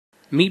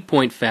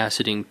Meetpoint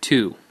Faceting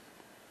 2.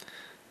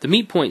 The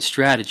Meetpoint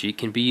strategy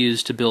can be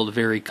used to build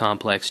very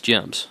complex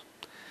gems.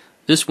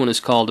 This one is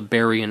called a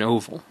Barion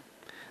Oval.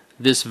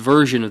 This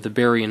version of the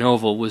Barion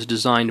Oval was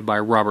designed by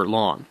Robert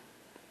Long.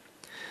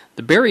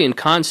 The Barion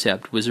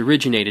concept was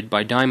originated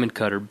by diamond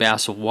cutter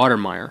Basil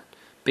Watermeyer,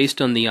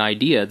 based on the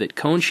idea that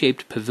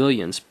cone-shaped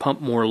pavilions pump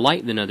more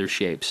light than other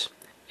shapes,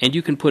 and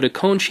you can put a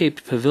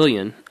cone-shaped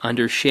pavilion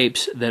under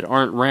shapes that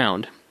aren't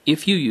round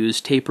if you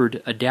use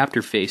tapered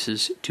adapter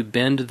faces to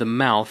bend the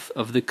mouth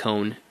of the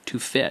cone to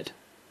fit.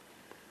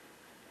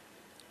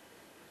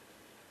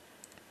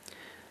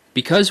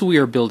 Because we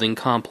are building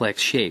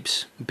complex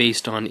shapes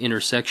based on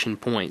intersection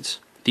points,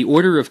 the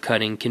order of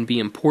cutting can be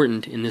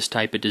important in this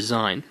type of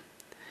design.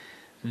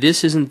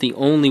 This isn't the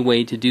only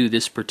way to do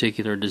this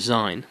particular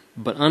design,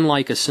 but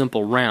unlike a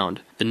simple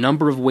round, the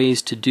number of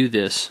ways to do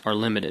this are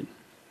limited.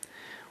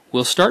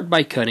 We'll start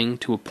by cutting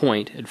to a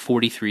point at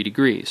 43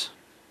 degrees.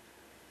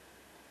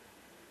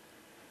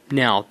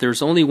 Now,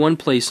 there's only one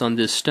place on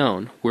this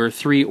stone where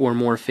 3 or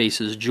more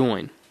faces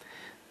join.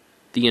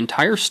 The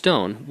entire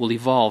stone will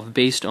evolve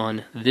based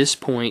on this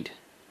point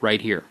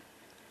right here.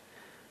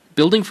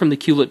 Building from the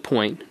culet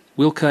point,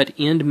 we'll cut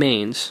end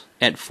mains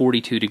at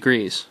 42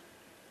 degrees.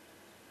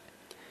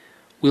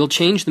 We'll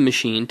change the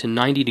machine to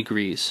 90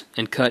 degrees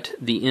and cut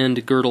the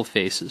end girdle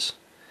faces.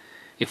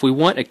 If we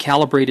want a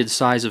calibrated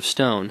size of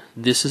stone,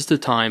 this is the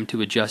time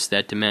to adjust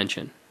that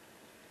dimension.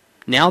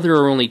 Now there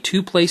are only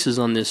 2 places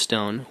on this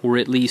stone where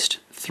at least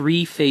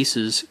 3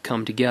 faces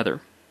come together.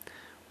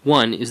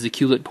 One is the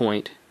culet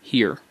point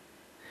here,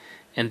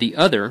 and the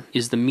other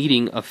is the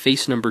meeting of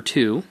face number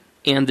 2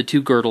 and the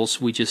 2 girdles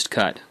we just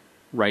cut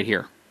right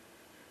here.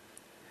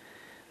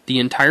 The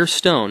entire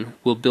stone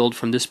will build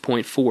from this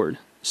point forward,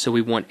 so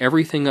we want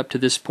everything up to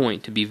this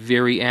point to be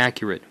very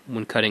accurate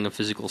when cutting a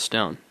physical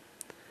stone.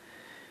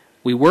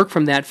 We work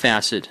from that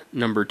facet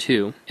number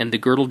 2 and the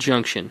girdle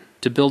junction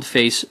to build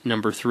face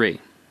number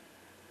 3.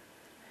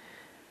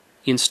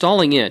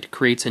 Installing it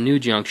creates a new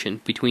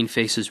junction between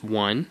faces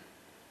 1,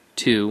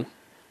 2,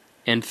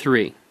 and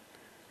 3,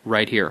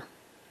 right here.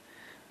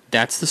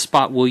 That's the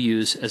spot we'll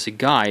use as a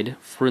guide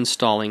for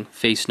installing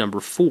face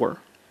number 4.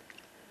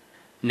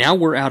 Now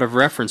we're out of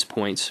reference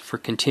points for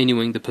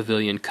continuing the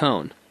pavilion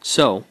cone,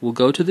 so we'll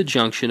go to the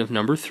junction of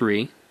number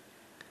 3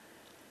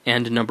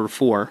 and number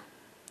 4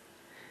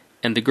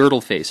 and the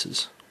girdle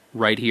faces,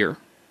 right here.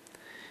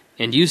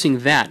 And using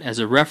that as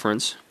a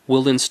reference,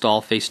 we'll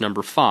install face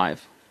number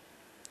 5.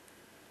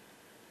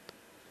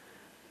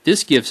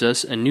 This gives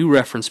us a new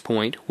reference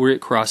point where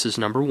it crosses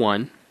number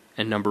 1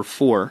 and number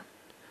 4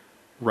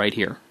 right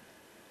here.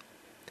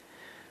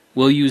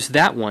 We'll use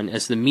that one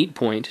as the meet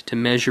point to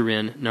measure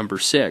in number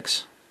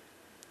 6.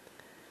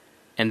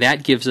 And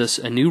that gives us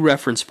a new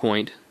reference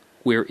point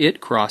where it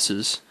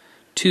crosses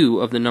 2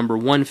 of the number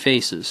 1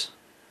 faces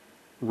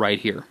right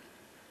here.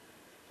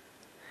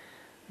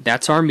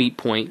 That's our meet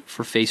point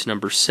for face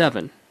number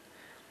 7,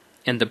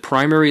 and the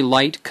primary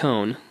light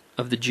cone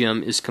of the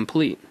gem is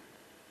complete.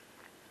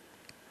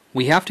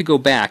 We have to go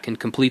back and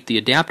complete the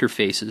adapter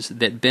faces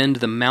that bend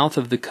the mouth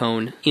of the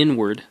cone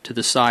inward to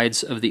the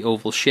sides of the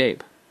oval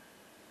shape.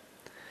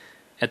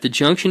 At the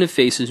junction of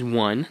faces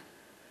 1,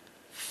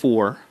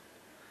 4,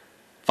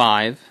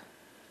 5,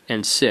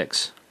 and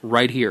 6,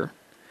 right here,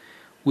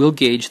 we'll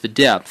gauge the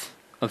depth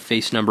of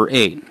face number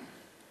 8.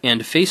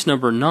 And face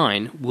number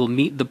 9 will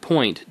meet the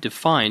point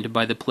defined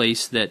by the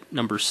place that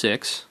number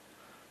 6,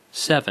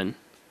 7,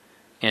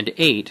 and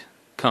 8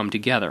 come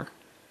together,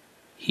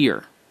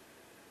 here.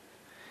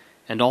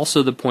 And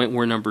also the point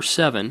where number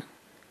 7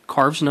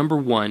 carves number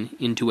 1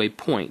 into a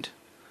point,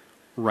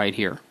 right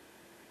here.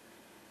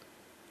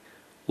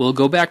 We'll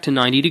go back to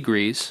 90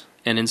 degrees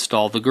and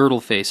install the girdle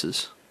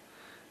faces,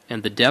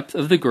 and the depth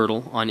of the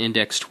girdle on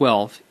index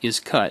 12 is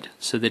cut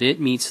so that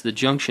it meets the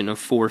junction of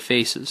 4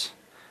 faces,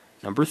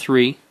 number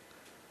 3,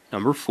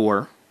 number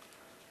 4,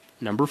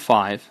 number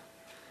 5,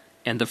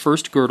 and the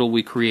first girdle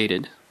we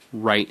created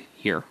right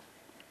here.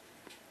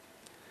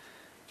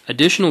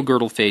 Additional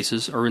girdle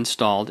faces are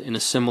installed in a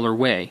similar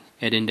way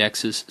at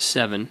indexes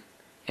 7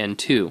 and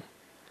 2.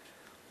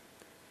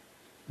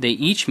 They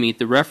each meet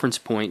the reference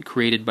point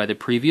created by the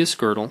previous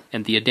girdle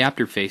and the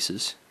adapter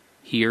faces,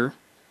 here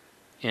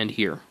and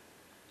here.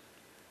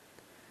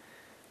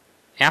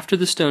 After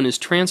the stone is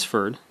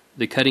transferred,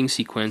 the cutting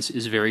sequence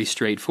is very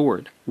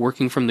straightforward,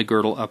 working from the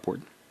girdle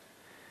upward.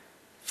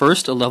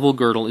 First, a level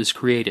girdle is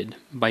created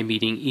by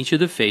meeting each of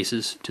the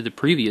faces to the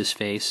previous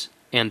face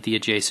and the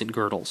adjacent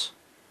girdles.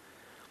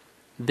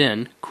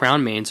 Then,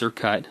 crown mains are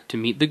cut to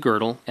meet the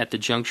girdle at the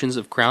junctions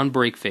of crown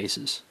break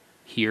faces,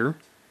 here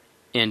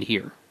and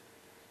here.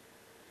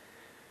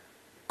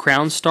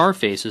 Crown star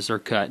faces are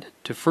cut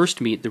to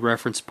first meet the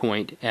reference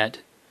point at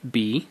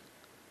B,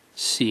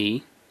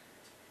 C,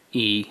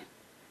 E,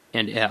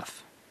 and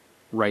F,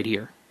 right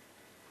here.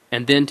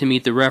 And then to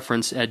meet the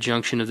reference at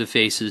junction of the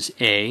faces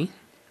A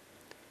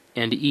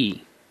and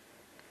E,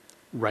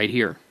 right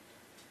here.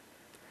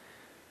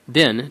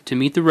 Then to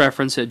meet the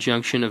reference at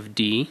junction of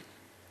D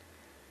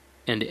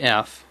and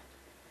F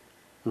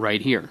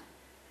right here.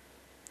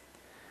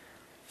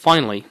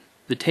 Finally,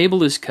 the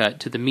table is cut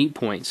to the meet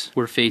points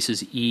where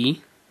faces E,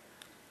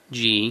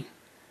 G,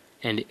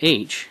 and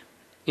H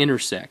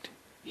intersect,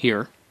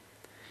 here,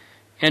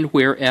 and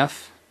where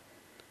F,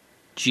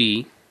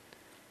 G,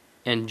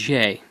 and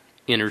J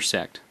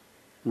intersect,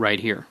 right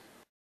here.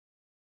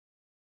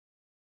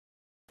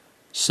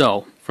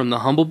 So, from the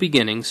humble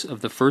beginnings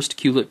of the first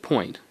culet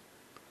point,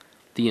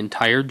 the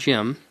entire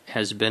gem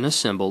has been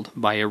assembled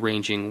by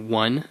arranging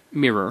one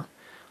mirror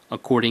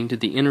according to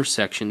the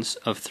intersections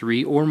of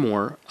 3 or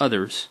more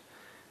others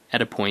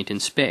at a point in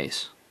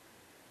space.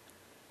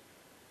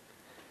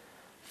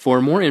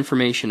 For more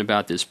information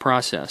about this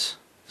process,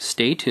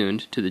 stay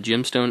tuned to the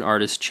Gemstone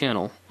Artist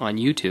channel on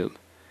YouTube,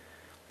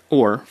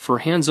 or for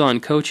hands-on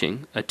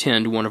coaching,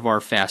 attend one of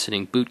our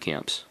faceting boot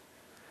camps.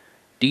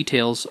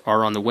 Details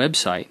are on the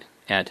website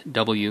at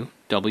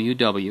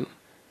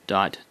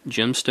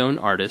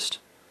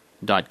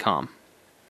www.gemstoneartist.com.